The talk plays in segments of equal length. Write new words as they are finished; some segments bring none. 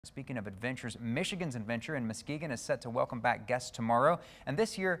Speaking of adventures, Michigan's adventure in Muskegon is set to welcome back guests tomorrow. And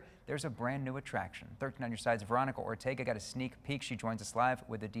this year, there's a brand new attraction. 13 on your side's Veronica Ortega got a sneak peek. She joins us live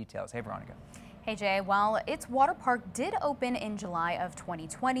with the details. Hey, Veronica. Hey, Jay. While its water park did open in July of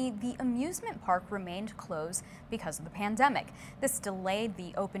 2020, the amusement park remained closed because of the pandemic. This delayed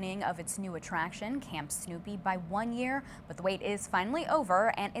the opening of its new attraction, Camp Snoopy, by 1 year. But the wait is finally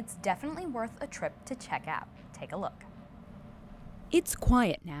over, and it's definitely worth a trip to check out. Take a look. It's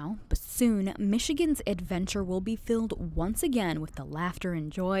quiet now, but soon Michigan's adventure will be filled once again with the laughter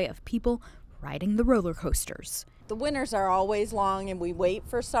and joy of people riding the roller coasters. The winters are always long and we wait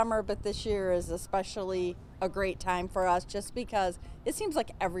for summer, but this year is especially a great time for us just because it seems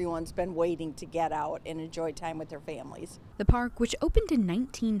like everyone's been waiting to get out and enjoy time with their families. The park, which opened in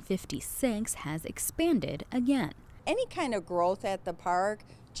 1956, has expanded again. Any kind of growth at the park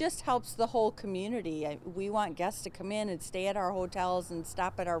just helps the whole community. We want guests to come in and stay at our hotels and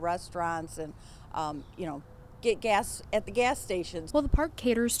stop at our restaurants and, get gas at the gas stations. While the park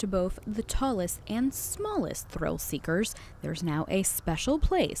caters to both the tallest and smallest thrill seekers, there's now a special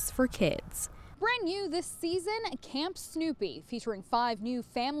place for kids. Brand new this season, Camp Snoopy, featuring 5 new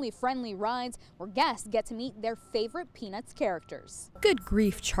family-friendly rides where guests get to meet their favorite Peanuts characters. Good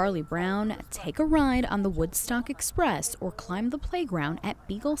grief, Charlie Brown. Take a ride on the Woodstock Express or climb the playground at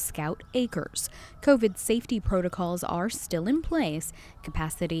Beagle Scout Acres. COVID safety protocols are still in place.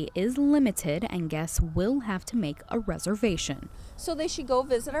 Capacity is limited and guests will have to make a reservation. So they should go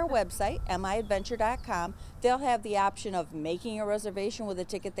visit our website, miadventure.com. They'll have the option of making a reservation with a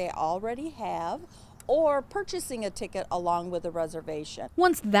ticket they already have or purchasing a ticket along with a reservation.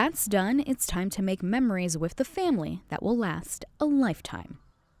 Once that's done, it's time to make memories with the family that will last a lifetime.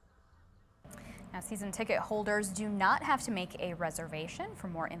 Now, season ticket holders do not have to make a reservation. For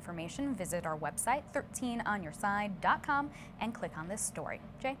more information, visit our website, 13onyourside.com, and click on this story.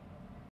 Jay?